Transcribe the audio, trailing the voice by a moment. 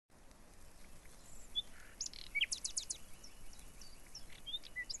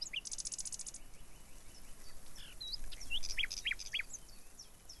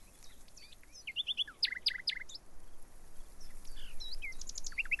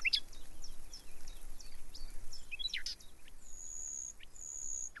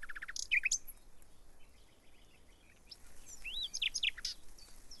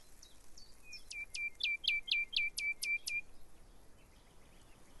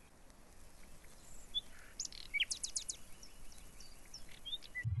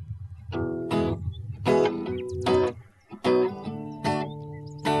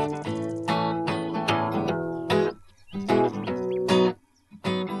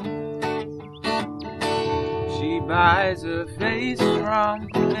buys her face from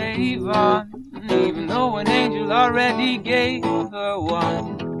Avon, even though an angel already gave her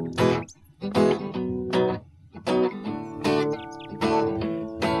one.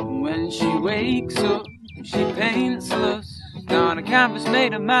 When she wakes up, she paints lust on a canvas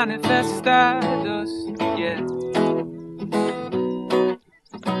made of manifest stardust, yeah.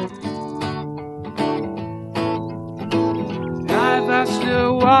 I've asked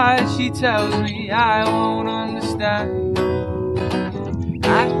her why, she tells me I won't understand.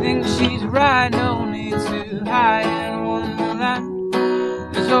 I think she's right, no need to hide in Wonderland.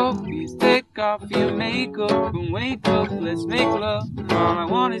 So please take off your makeup and wake up, let's make love. All I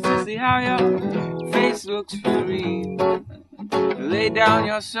want is to see how your face looks for real. Lay down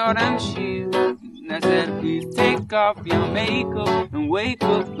your sword and shield. I said please take off your makeup and wake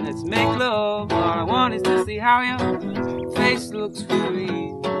up, let's make love. All I want is to see how your face looks for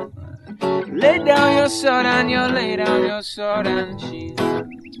real. Lay down your sword and you lay down your sword and shield.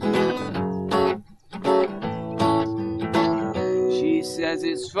 She says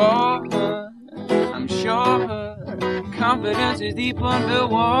it's for her, I'm sure her confidence is deep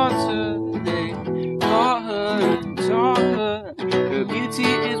underwater. They taught her and taught her, her beauty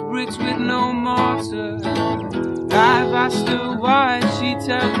is bricks with no mortar. I've asked her why, she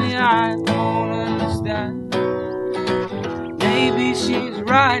tells me I don't understand. Maybe she's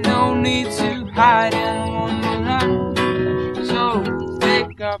right, no need to hide in Wonderland. So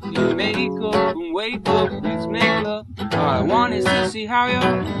take off your makeup and wake up, let's make love. All I want is to see how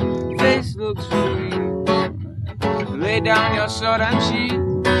your face looks for real. Lay down your sword and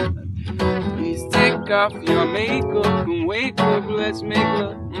shield. Please take off your makeup and wake up, let's make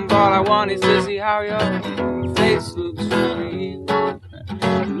love. All I want is to see how your face looks for real.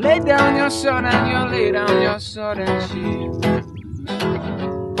 Lay down your sword and you lay down your sword and shield.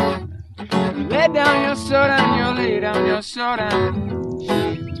 Lay down your sword and you lay down your sword and